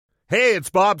Hey, it's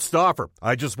Bob Stauffer.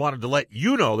 I just wanted to let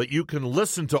you know that you can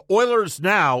listen to Oilers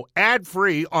Now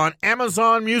ad-free on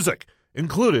Amazon Music,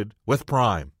 included with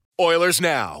Prime. Oilers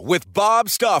Now with Bob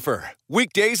Stauffer.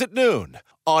 Weekdays at noon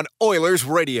on Oilers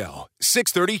Radio,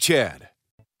 630 CHED.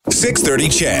 630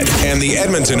 CHED and the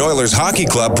Edmonton Oilers Hockey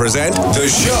Club present the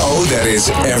show that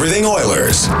is everything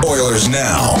Oilers. Oilers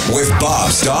Now with Bob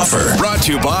Stauffer. Brought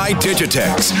to you by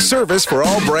Digitex. Service for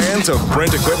all brands of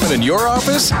print equipment in your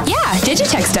office? Yeah,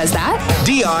 Digitex does that.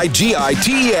 digitex.ca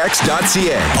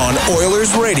on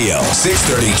Oilers Radio,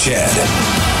 630 CHED.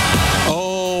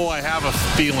 I have a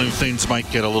feeling things might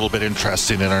get a little bit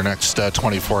interesting in our next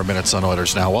 24 minutes on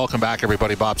Oilers Now. Welcome back,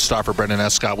 everybody. Bob Stauffer, Brendan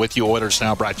Escott with you. Oilers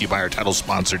Now brought to you by our title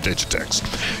sponsor, Digitex.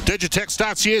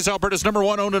 Digitex.ca is Alberta's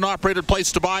 #1 owned and operated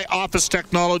place to buy office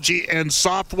technology and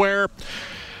software.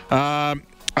 I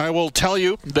will tell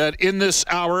you that in this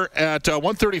hour at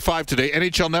 1:35 today,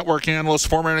 NHL Network analyst,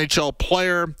 former NHL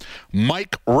player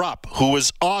Mike Rupp, who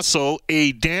is also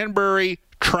a Danbury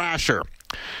Trasher.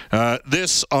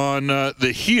 This on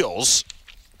the heels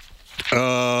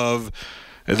of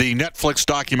the Netflix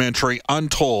documentary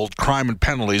Untold: Crime and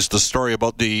Penalties, the story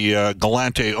about the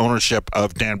Galante ownership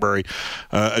of Danbury,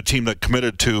 a team that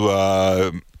committed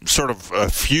to sort of a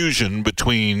fusion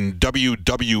between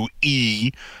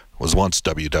WWE, was once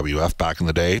WWF back in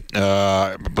the day,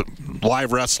 but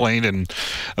live wrestling and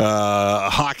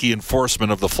hockey enforcement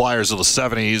of the Flyers of the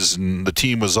 70s, and the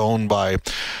team was owned by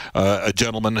a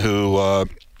gentleman who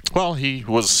he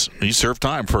served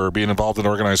time for being involved in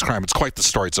organized crime. It's quite the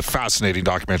story. It's a fascinating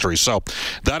documentary. So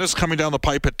that is coming down the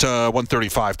pipe at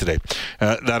 1:35 today.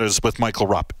 That is with Michael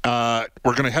Rupp.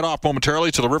 We're going to head off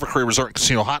momentarily to the River Cree Resort and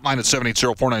Casino hotline at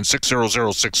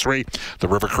 780-496-0063. The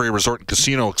River Cree Resort and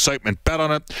Casino excitement bet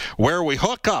on it, where we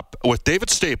hook up with David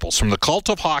Staples from the Cult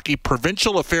of Hockey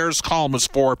Provincial Affairs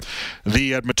columnist for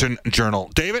the Edmonton Journal.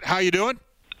 David, how you doing?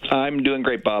 I'm doing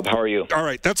great, Bob. How are you? All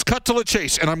right, let's cut to the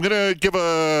chase, and I'm going to give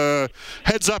a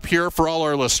heads up here for all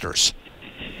our listeners.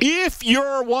 If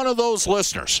you're one of those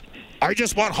listeners, I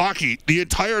just want hockey the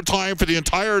entire time for the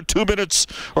entire 2 minutes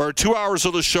or 2 hours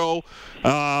of the show.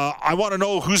 I want to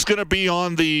know who's going to be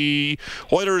on the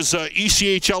Oilers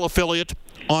ECHL affiliate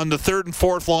on the third and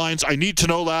fourth lines. I need to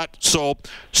know that. So,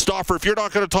 Stauffer, if you're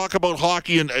not going to talk about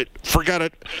hockey, and forget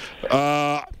it,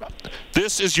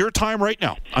 this is your time right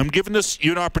now. I'm giving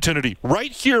you an opportunity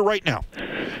right here, right now.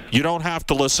 You don't have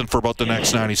to listen for about the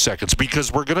next 90 seconds,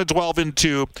 because we're going to delve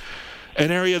into an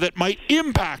area that might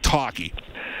impact hockey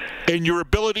and your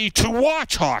ability to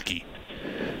watch hockey.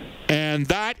 And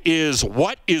that is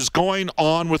what is going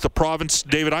on with the province.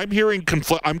 David, I'm hearing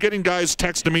I'm getting guys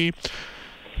texting me.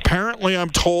 Apparently,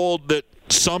 I'm told that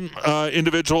some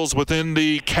individuals within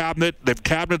the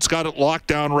cabinet's got it locked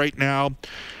down right now.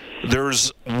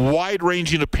 There's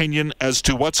wide-ranging opinion as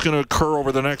to what's going to occur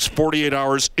over the next 48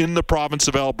 hours in the province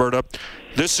of Alberta.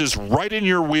 This is right in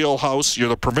your wheelhouse. You're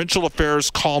the provincial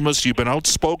affairs columnist. You've been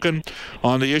outspoken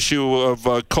on the issue of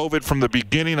COVID from the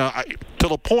beginning, to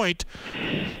the point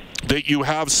that you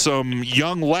have some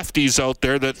young lefties out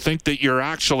there that think that you're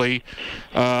actually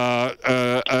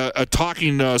a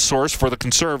talking source for the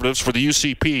Conservatives, for the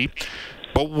UCP.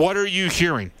 But what are you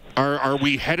hearing? Are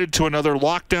we headed to another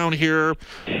lockdown here?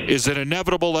 Is it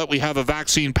inevitable that we have a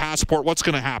vaccine passport? What's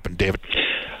going to happen, David?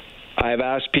 I've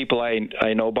asked people I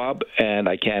know, Bob, and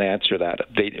I can't answer that.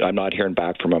 I'm not hearing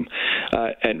back from them.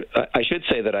 And I should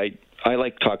say that I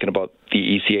like talking about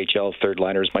the ECHL third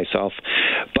liners myself.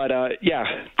 But,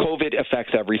 COVID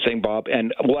affects everything, Bob.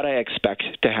 And what I expect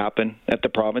to happen at the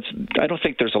province, I don't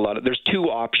think there's there's two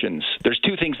options. There's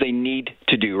two things they need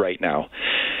to do right now.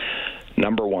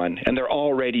 Number one, and they're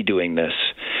already doing this,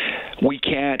 we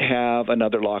can't have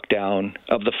another lockdown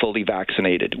of the fully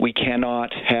vaccinated. We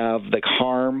cannot have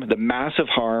the massive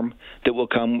harm that will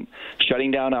come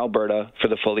shutting down Alberta for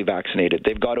the fully vaccinated.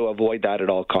 They've got to avoid that at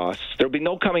all costs. There'll be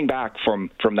no coming back from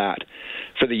that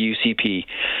for the UCP.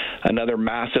 Another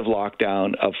massive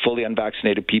lockdown of fully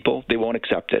unvaccinated people, they won't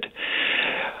accept it.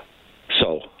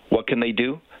 So what can they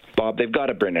do? Bob, they've got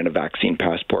to bring in a vaccine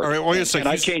passport. All right, wait a second.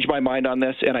 And I've changed my mind on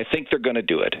this, and I think they're going to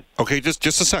do it. Okay, just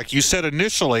a sec. You said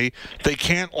initially they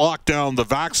can't lock down the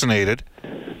vaccinated,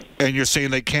 and you're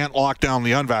saying they can't lock down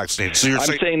the unvaccinated. So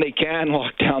I'm saying they can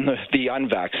lock down the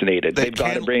unvaccinated. They've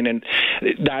got to bring in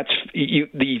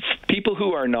the people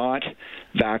who are not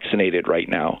vaccinated right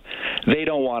now. They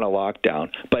don't want a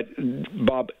lockdown. But,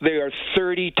 Bob, they are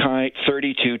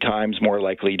 32 times more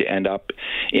likely to end up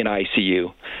in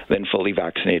ICU than fully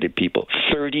vaccinated people.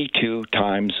 32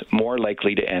 times more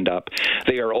likely to end up.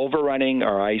 They are overrunning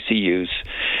our ICUs.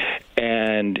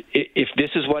 And if this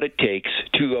is what it takes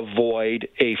to avoid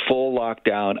a full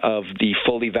lockdown of the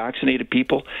fully vaccinated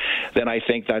people, then I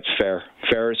think that's fair.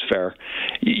 Fair is fair.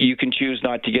 You can choose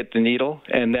not to get the needle,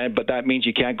 but that means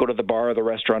you can't go to the bar or the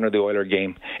restaurant or the Oiler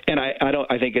game. And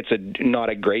I think it's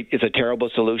a terrible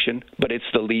solution, but it's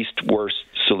the least worst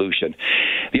solution.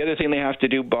 The other thing they have to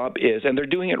do, Bob, is, and they're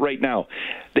doing it right now,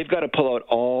 they've got to pull out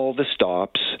all the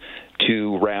stops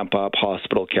to ramp up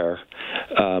hospital care.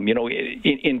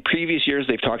 In previous years,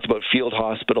 they've talked about field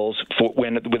hospitals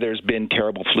when there's been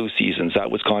terrible flu seasons.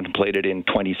 That was contemplated in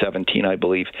 2017, I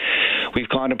believe. We've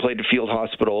contemplated field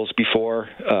hospitals before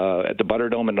at the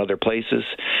Butterdome and other places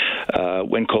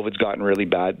when COVID's gotten really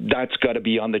bad. That's got to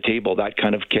be on the table, that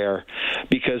kind of care,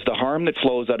 because the harm that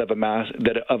flows out of a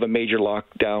major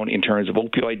lockdown in terms of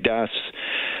opioid deaths,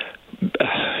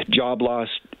 job loss,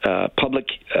 public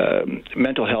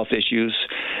mental health issues,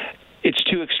 it's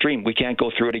too extreme. We can't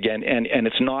go through it again, and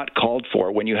it's not called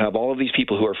for when you have all of these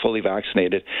people who are fully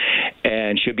vaccinated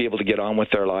and should be able to get on with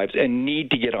their lives and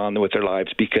need to get on with their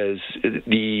lives because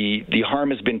the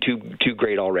harm has been too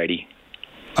great already.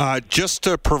 Just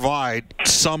to provide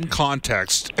some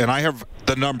context, and I have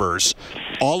the numbers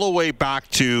all the way back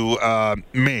to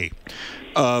May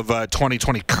of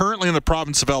 2020. Currently in the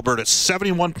province of Alberta,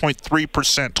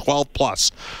 71.3% 12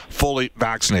 plus fully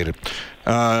vaccinated.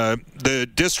 The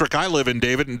district I live in,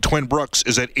 David, in Twin Brooks,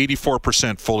 is at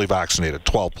 84% fully vaccinated,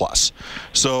 12 plus.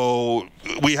 So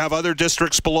we have other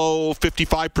districts below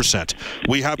 55%.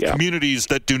 We have communities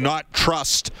that do not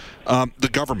trust the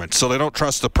government, so they don't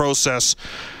trust the process.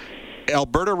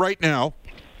 Alberta right now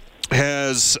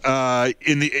has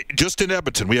just in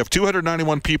Edmonton, we have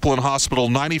 291 people in hospital,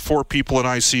 94 people in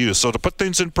ICU. So to put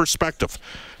things in perspective,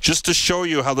 just to show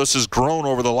you how this has grown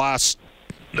over the last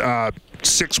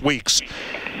 6 weeks,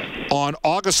 on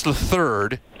August the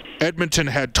 3rd, Edmonton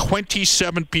had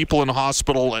 27 people in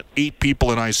hospital and 8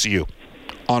 people in ICU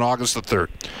on August the 3rd.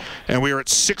 And we are at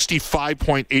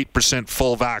 65.8%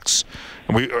 full vax.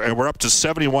 And we're up to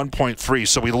 71.3.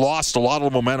 So we lost a lot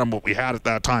of the momentum that we had at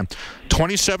that time.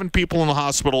 27 people in the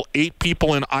hospital, 8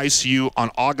 people in ICU on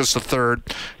August the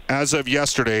 3rd. As of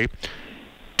yesterday,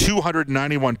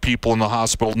 291 people in the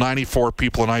hospital, 94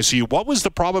 people in ICU. What was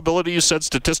the probability, you said,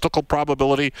 statistical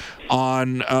probability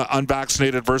on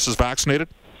unvaccinated versus vaccinated?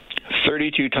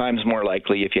 32 times more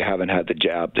likely if you haven't had the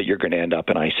jab that you're going to end up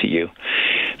in ICU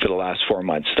for the last 4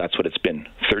 months. That's what it's been,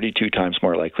 32 times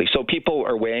more likely. So people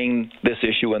are weighing this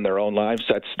issue in their own lives.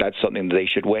 That's something that they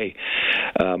should weigh.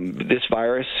 This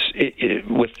virus,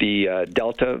 with the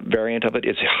Delta variant of it,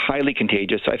 is highly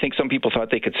contagious. I think some people thought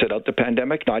they could sit out the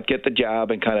pandemic, not get the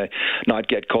jab, and kind of not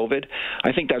get COVID.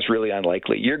 I think that's really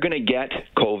unlikely. You're going to get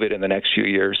COVID in the next few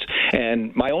years.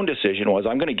 And my own decision was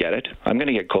I'm going to get it. I'm going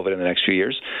to get COVID in the next few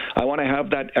years. I want to have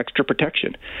that extra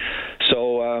protection.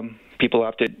 So people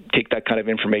have to take that kind of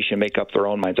information and make up their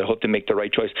own minds. I hope they make the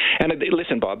right choice. And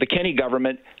listen, Bob, the Kenney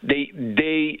government,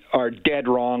 they are dead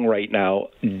wrong right now,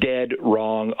 dead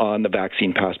wrong on the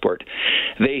vaccine passport.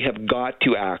 They have got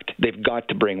to act. They've got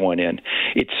to bring one in.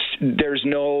 There's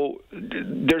no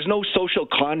social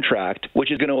contract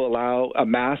which is going to allow a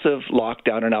massive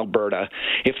lockdown in Alberta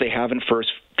if they haven't first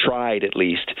tried at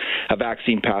least a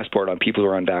vaccine passport on people who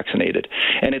are unvaccinated.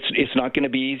 And it's not going to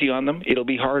be easy on them. It'll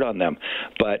be hard on them.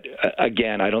 But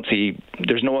again, I don't see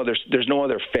there's no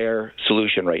other fair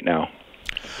solution right now.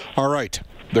 All right.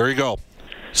 There you go.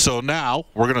 So now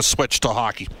we're going to switch to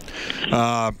hockey.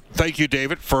 Thank you,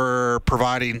 David, for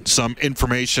providing some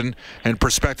information and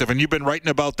perspective. And you've been writing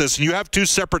about this, and you have 2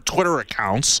 separate Twitter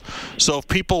accounts. So if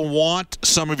people want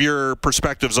some of your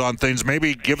perspectives on things,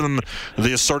 maybe give them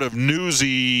the sort of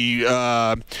newsy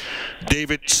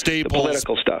David Staples. The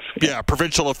political stuff. Yeah,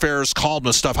 provincial affairs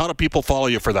columnist stuff. How do people follow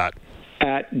you for that?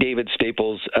 At David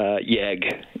Staples,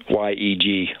 YEG,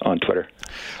 Y-E-G, on Twitter.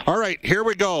 All right, here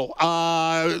we go.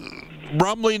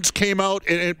 Rumblings came out,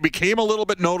 and it became a little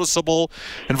bit noticeable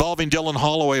involving Dylan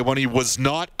Holloway when he was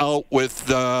not out with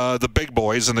the big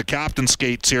boys and the captain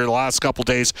skates here the last couple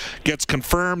days. Gets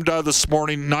confirmed this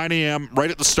morning, 9 a.m.,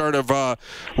 right at the start of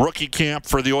rookie camp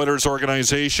for the Oilers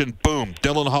organization. Boom,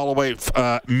 Dylan Holloway,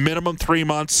 minimum 3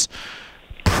 months.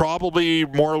 Probably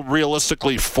more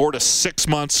realistically 4 to 6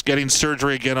 months getting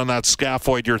surgery again on that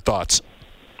scaphoid. Your thoughts?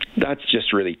 that's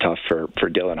just really tough for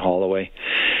Dylan Holloway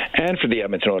and for the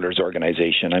Edmonton Oilers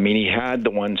organization. I mean, he had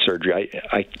the one surgery.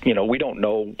 We don't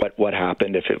know what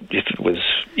happened, if it was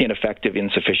ineffective,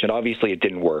 insufficient. Obviously, it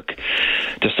didn't work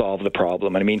to solve the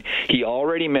problem. I mean, he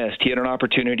already missed. He had an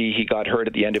opportunity. He got hurt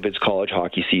at the end of his college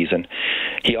hockey season.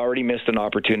 He already missed an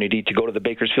opportunity to go to the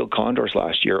Bakersfield Condors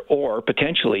last year, or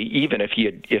potentially, even if he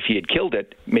had killed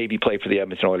it, maybe play for the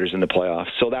Edmonton Oilers in the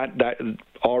playoffs. So that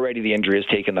already the injury has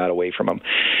taken that away from him.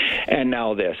 And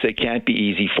now this. It can't be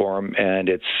easy for him, and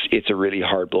it's a really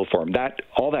hard blow for him.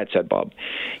 All that said, Bob,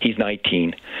 he's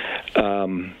 19.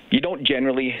 You don't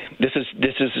generally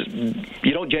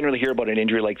hear about an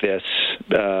injury like this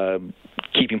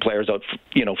keeping players out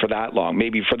for that long.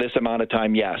 Maybe for this amount of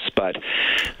time, yes, but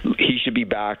he should be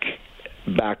back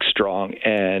strong.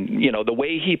 And the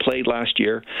way he played last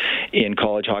year in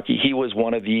college hockey, he was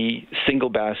one of the single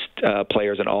best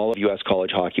players in all of U.S.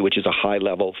 college hockey, which is a high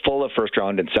level, full of first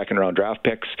round and second round draft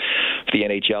picks for the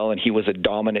NHL. And he was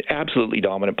absolutely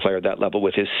dominant player at that level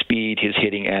with his speed, his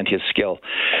hitting, and his skill.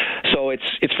 So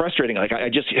it's frustrating. Like, I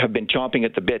just have been chomping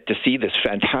at the bit to see this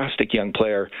fantastic young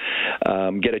player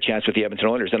get a chance with the Edmonton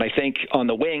Oilers. And I think on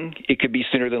the wing, it could be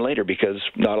sooner than later, because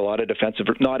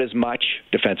not as much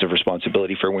defensive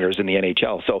responsibility for wingers in the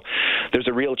NHL. So there's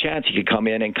a real chance he could come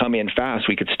in fast.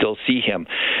 We could still see him.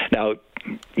 Now,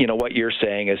 what you're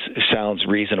saying sounds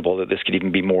reasonable, that this could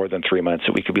even be more than 3 months,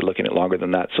 that we could be looking at longer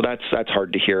than that. So that's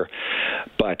hard to hear.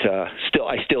 But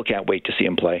I still can't wait to see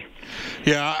him play.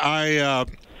 Yeah,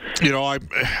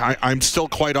 I'm still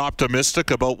quite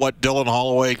optimistic about what Dylan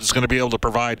Holloway is going to be able to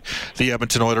provide the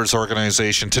Edmonton Oilers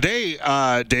organization. Today,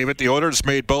 David, the Oilers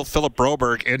made both Philip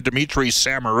Broberg and Dmitry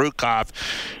Samorukov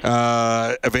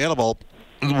available.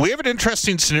 We have an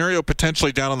interesting scenario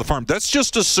potentially down on the farm. Let's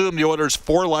just assume the Oilers'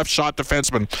 4 left-shot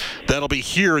defensemen that'll be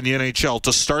here in the NHL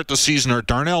to start the season are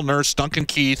Darnell Nurse, Duncan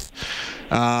Keith,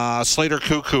 Slater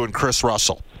Cuckoo, and Chris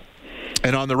Russell.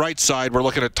 And on the right side, we're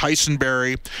looking at Tyson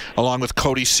Barrie, along with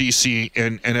Cody Ceci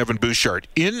and Evan Bouchard.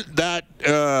 In that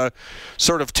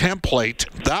sort of template,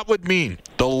 that would mean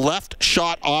the left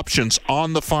shot options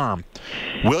on the farm.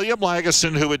 William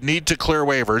Lagesson, who would need to clear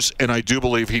waivers, and I do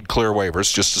believe he'd clear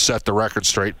waivers, just to set the record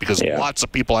straight, because lots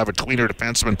of people have a tweener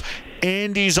defenseman.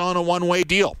 And he's on a one-way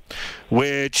deal,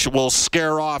 which will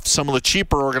scare off some of the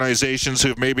cheaper organizations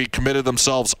who've maybe committed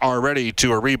themselves already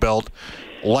to a rebuild,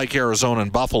 like Arizona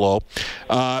and Buffalo.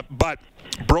 But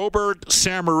Broberg,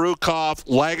 Samorukov,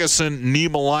 Lagesson,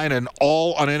 Niemelainen,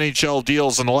 all on NHL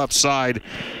deals on the left side.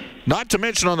 Not to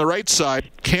mention on the right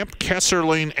side, Kemp,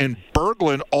 Kesserling, and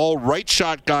Berglund, all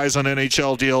right-shot guys on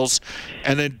NHL deals.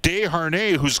 And then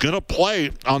Desharnais, who's going to play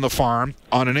on the farm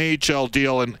on an AHL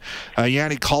deal, and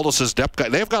Yanni Kaldis' depth guy.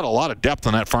 They've got a lot of depth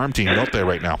on that farm team, don't they,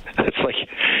 right now?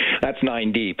 That's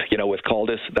 9 deep. With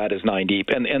Kaldis, that is 9 deep,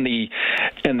 and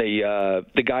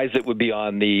the guys that would be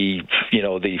on the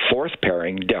fourth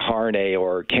pairing, Desharnais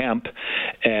or Kemp,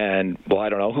 and I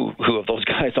don't know who of those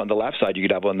guys on the left side you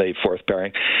could have on the fourth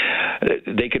pairing.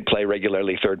 They could play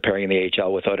regularly third pairing in the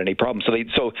AHL without any problem.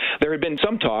 So there had been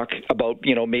some talk about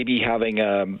maybe having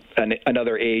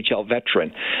another AHL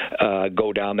veteran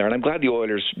go down there, and I'm glad the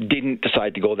Oilers didn't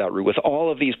decide to go that route with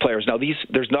all of these players. Now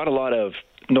there's not a lot of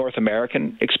North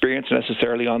American experience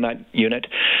necessarily on that unit,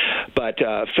 but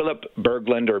Philip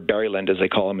Berglund, or Berglund as they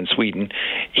call him in Sweden,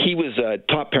 he was a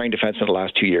top pairing defenseman the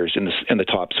last 2 years in the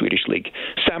top Swedish league.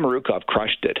 Samorukov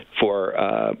crushed it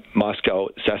for Moscow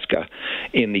CSKA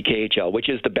in the KHL, which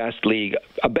is the best league,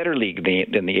 a better league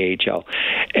than the AHL.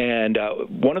 And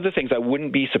one of the things I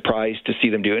wouldn't be surprised to see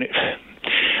them doing it.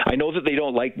 I know that they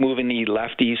don't like moving the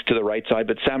lefties to the right side,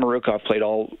 but Samorukov played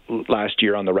all last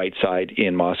year on the right side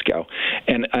in Moscow.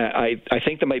 And I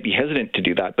think they might be hesitant to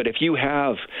do that. But if you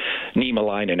have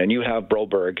Niemelainen and you have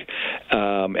Broberg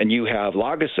and you have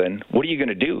Lagesson, what are you going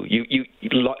to do?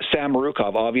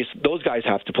 Samorukov, obviously, those guys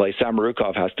have to play.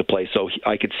 Samorukov has to play. So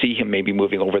I could see him maybe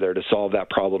moving over there to solve that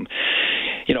problem.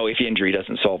 If injury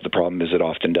doesn't solve the problem, as it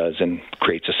often does, and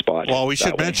creates a spot. Well, we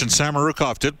should mention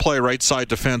Samorukov did play right side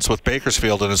defense with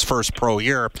Bakersfield in his first pro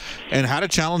year, and had a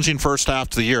challenging first half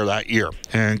of the year that year,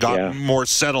 and got more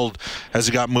settled as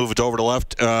he got moved over to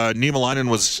left. Niemelainen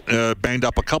was banged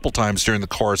up a couple times during the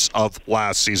course of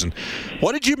last season.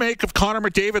 What did you make of Connor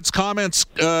McDavid's comments?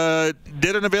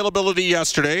 Did an availability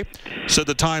yesterday, said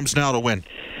the time's now to win.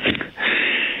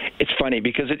 It's funny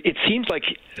because it seems like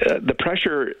the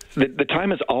pressure, the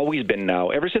time has always been now.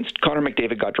 Ever since Connor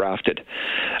McDavid got drafted,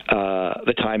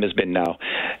 the time has been now.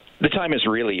 The time is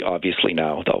really obviously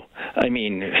now, though. I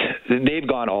mean, they've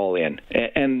gone all in.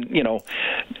 And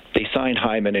they signed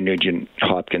Hyman and Nugent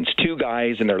Hopkins, two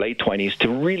guys in their late 20s, to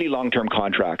really long-term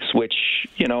contracts, which,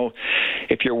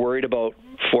 if you're worried about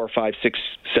 4, 5, 6,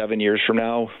 7 years from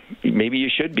now, maybe you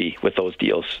should be with those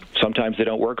deals. Sometimes they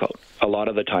don't work out. A lot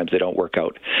of the times they don't work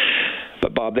out.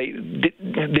 But, Bob,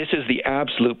 this is the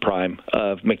absolute prime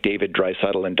of McDavid,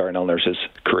 Draisaitl, and Darnell Nurse's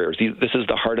careers. This is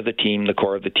the heart of the team, the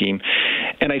core of the team.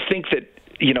 And I think that,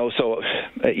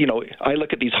 I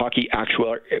look at these hockey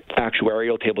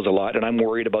actuarial tables a lot, and I'm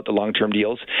worried about the long-term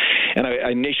deals. And I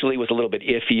initially was a little bit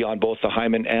iffy on both the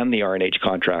Hyman and the RNH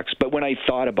contracts. But when I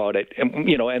thought about it,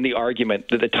 and the argument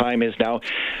that the time is now,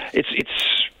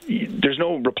 there's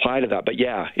no reply to that, but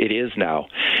yeah, it is now.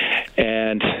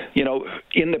 And,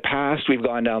 in the past, we've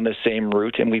gone down this same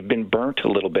route, and we've been burnt a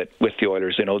little bit with the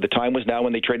Oilers. The time was now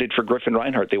when they traded for Griffin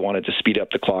Reinhart. They wanted to speed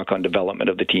up the clock on development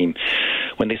of the team.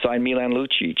 When they signed Milan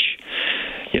Lucic,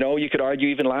 you could argue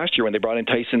even last year when they brought in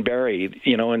Tyson Barrie,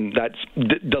 and that's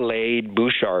delayed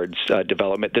Bouchard's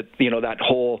development, that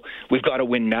whole we've got to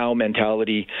win now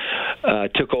mentality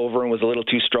took over and was a little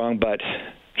too strong, but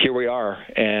here we are,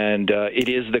 and it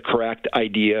is the correct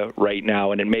idea right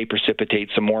now, and it may precipitate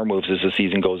some more moves as the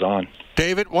season goes on.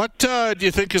 David, what do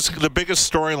you think is the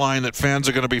biggest storyline that fans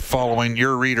are going to be following,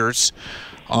 your readers,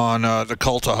 on the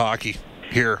cult of hockey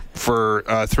here for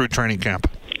through training camp?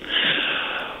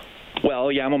 Well,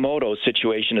 Yamamoto's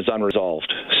situation is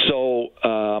unresolved. So,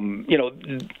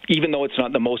 even though it's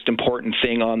not the most important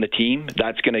thing on the team,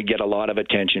 that's going to get a lot of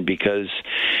attention because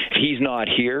if he's not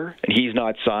here and he's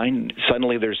not signed,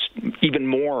 suddenly there's even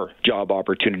more job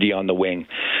opportunity on the wing.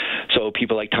 So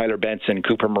people like Tyler Benson,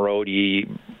 Cooper Marody,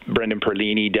 Brendan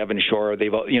Perlini, Devin Shore,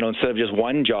 they've, instead of just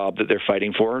one job that they're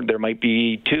fighting for, there might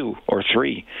be 2 or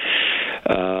 3.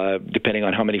 Depending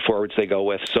on how many forwards they go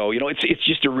with. So, it's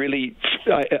just a really,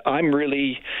 I'm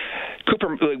really,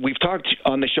 Cooper, we've talked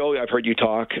on the show, I've heard you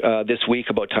talk this week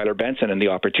about Tyler Benson and the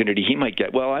opportunity he might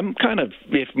get. Well, I'm kind of,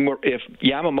 if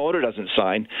Yamamoto doesn't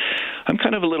sign, I'm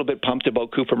kind of a little bit pumped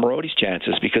about Cooper Marody's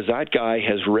chances because that guy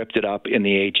has ripped it up in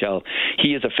the AHL.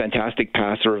 He is a fantastic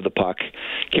passer of the puck,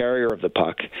 carrier of the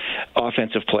puck,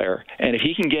 offensive player. And if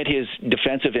he can get his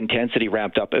defensive intensity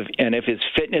ramped up, and if his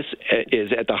fitness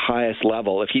is at the highest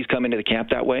level, if he's come into the camp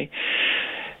that way,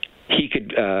 he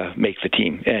could make the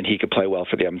team, and he could play well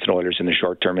for the Edmonton Oilers in the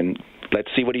short term. And let's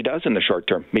see what he does in the short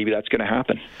term. Maybe that's going to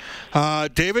happen.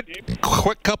 David,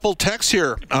 quick couple texts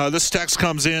here. This text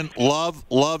comes in.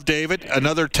 Love David.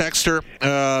 Another texter,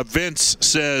 Vince,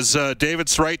 says,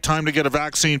 David's right. Time to get a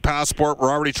vaccine passport. We're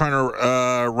already trying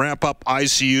to ramp up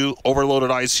ICU. Overloaded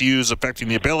ICUs affecting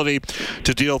the ability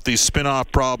to deal with these spin-off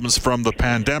problems from the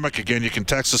pandemic. Again, you can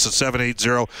text us at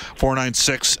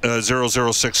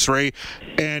 780-496-0063.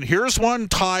 And here's one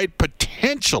tied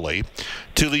potentially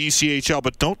to the ECHL,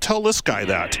 but don't tell this guy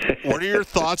that. What are your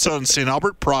thoughts on St.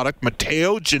 Albert product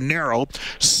Matteo Gennaro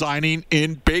signing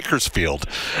in Bakersfield?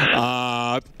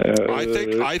 I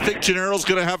think Gennaro's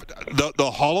going to have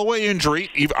the Holloway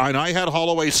injury, and I had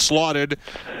Holloway slotted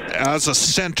as a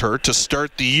center to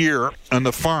start the year on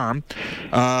the farm.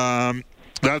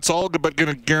 That's all but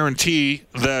going to guarantee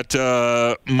that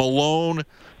Malone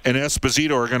and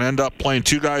Esposito are going to end up playing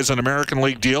 2 guys on American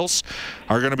League deals,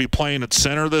 are going to be playing at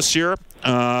center this year.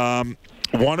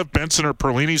 One of Benson or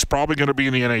Perlini's probably going to be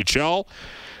in the NHL.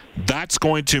 That's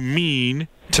going to mean,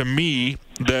 to me,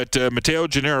 that Matteo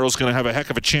Gennaro is going to have a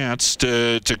heck of a chance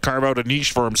to carve out a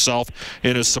niche for himself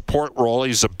in his support role.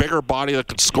 He's a bigger body that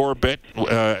could score a bit.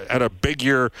 Had a big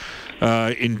year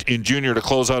in junior to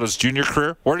close out his junior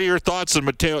career. What are your thoughts on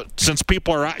Matteo? Since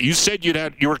people are, you said you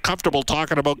were comfortable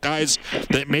talking about guys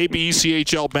that may be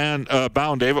ECHL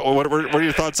bound. David, what are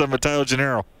your thoughts on Matteo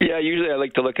Gennaro? Yeah, usually I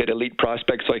like to look at elite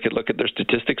prospects so I could look at their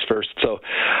statistics first. So,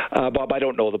 Bob, I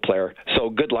don't know the player, so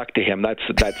good luck to him. That's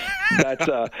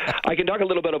I can talk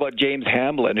a little bit about James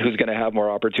Hamblin, who's going to have more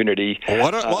opportunity.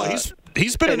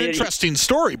 He's been an interesting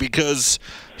story because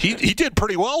he did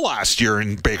pretty well last year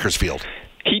in Bakersfield.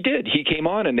 He did. He came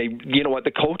on, and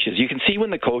the coaches, you can see when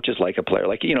the coaches like a player.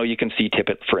 Like, you can see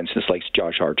Tippett, for instance, likes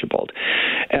Josh Archibald.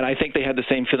 And I think they had the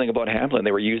same feeling about Hamblin.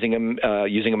 They were using him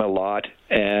a lot,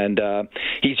 and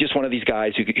he's just one of these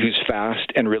guys who's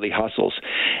fast and really hustles.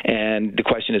 And the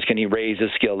question is, can he raise his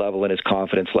skill level and his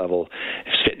confidence level,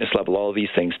 his fitness level, all of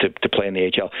these things to play in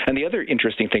the AHL? And the other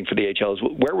interesting thing for the AHL is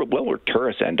where will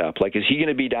Turris end up? Like, is he going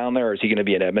to be down there, or is he going to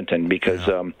be in Edmonton? Because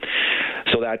so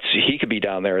he could be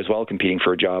down there as well, competing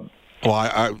for a job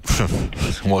Well,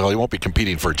 well, he won't be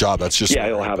competing for a job. That's just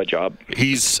he'll have a job.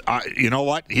 He's, you know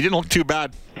what? He didn't look too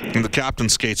bad in the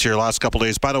captain's skates here last couple of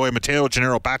days. By the way, Matteo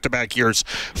Gennaro, back-to-back years,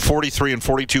 43 and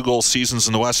 42 goal seasons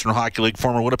in the Western Hockey League.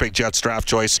 Former Winnipeg Jets draft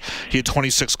choice. He had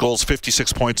 26 goals,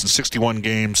 56 points in 61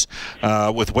 games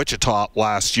with Wichita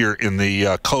last year in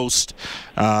the Coast.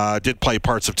 Did play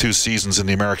parts of 2 seasons in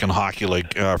the American Hockey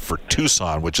League for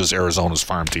Tucson, which is Arizona's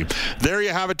farm team. There you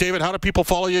have it, David. How do people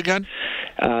follow you again?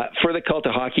 For the Cult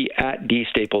of Hockey, at D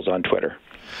Staples on Twitter.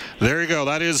 There you go.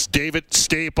 That is David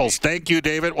Staples. Thank you,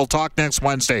 David. We'll talk next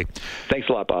Wednesday. Thanks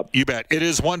a lot, Bob. You bet. It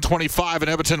is 1:25 in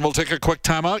Edmonton. We'll take a quick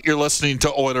timeout. You're listening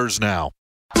to Oilers Now.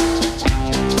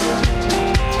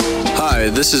 Hi,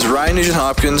 this is Ryan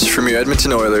Nugent-Hopkins from your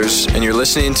Edmonton Oilers, and you're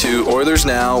listening to Oilers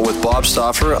Now with Bob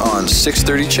Stauffer on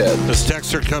 630 CHED. This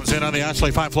texter comes in on the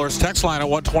Ashley Fine Floors text line at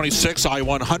 126. I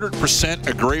 100%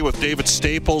 agree with David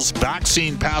Staples.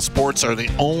 Vaccine passports are the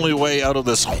only way out of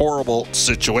this horrible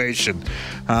situation.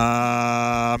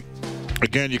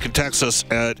 Again, you can text us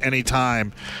at any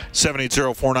time,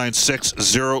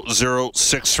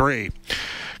 780-496-0063.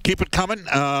 Keep it coming.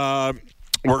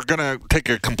 We're going to take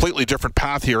a completely different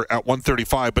path here at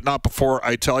 1:35, but not before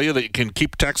I tell you that you can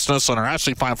keep texting us on our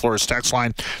Ashley Fine Floors text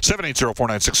line,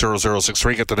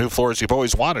 780-496-0063. Get the new floors you've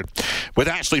always wanted with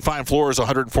Ashley Fine Floors,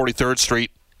 143rd Street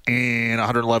and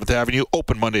 111th Avenue,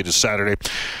 open Monday to Saturday.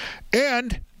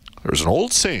 And there's an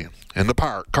old saying in the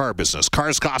car business.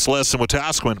 Cars cost less in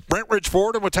Wetaskiwin. Brent Ridge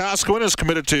Ford in Wetaskiwin is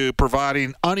committed to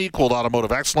providing unequaled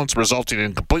automotive excellence, resulting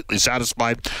in completely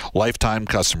satisfied lifetime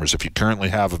customers. If you currently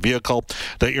have a vehicle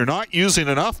that you're not using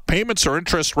enough, payments or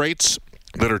interest rates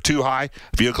that are too high,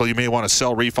 a vehicle you may want to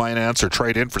sell, refinance, or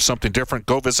trade in for something different,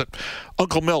 go visit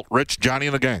Uncle Milt, Rich, Johnny,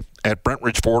 and the gang at Brent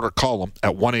Ridge Ford, or call them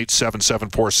at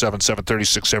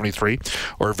 1-877-477-3673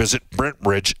 or visit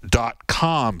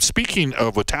BrentRidge.com. Speaking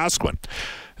of Wetaskiwin,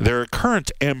 their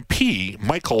current MP,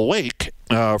 Michael Lake,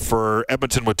 for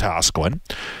Edmonton-Wetaskiwin,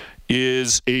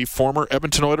 is a former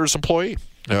Edmonton Oilers employee.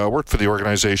 Worked for the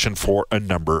organization for a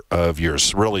number of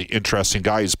years. Really interesting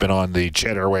guy. He's been on the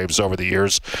CHED airwaves over the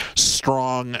years.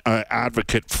 Strong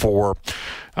advocate for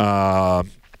the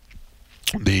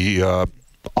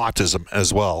autism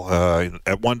as well.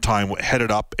 At one time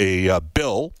headed up a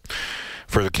bill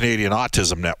for the Canadian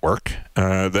Autism Network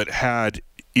that had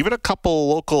even a couple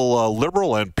local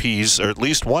Liberal MPs, or at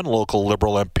least one local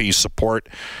Liberal MP support.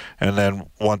 And then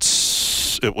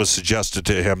once it was suggested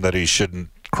to him that he shouldn't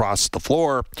cross the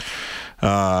floor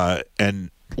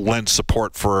and lend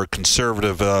support for a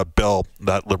conservative bill,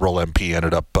 that Liberal MP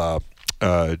ended up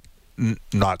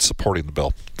not supporting the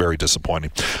bill. Very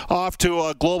disappointing. Off to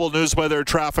a global news weather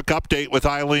traffic update with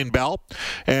Eileen Bell.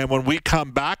 And when we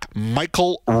come back,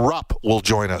 Michael Rupp will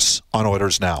join us on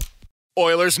Oilers Now.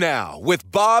 Oilers Now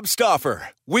with Bob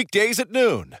Stauffer. Weekdays at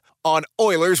noon on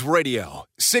Oilers Radio,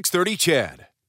 630 CHED.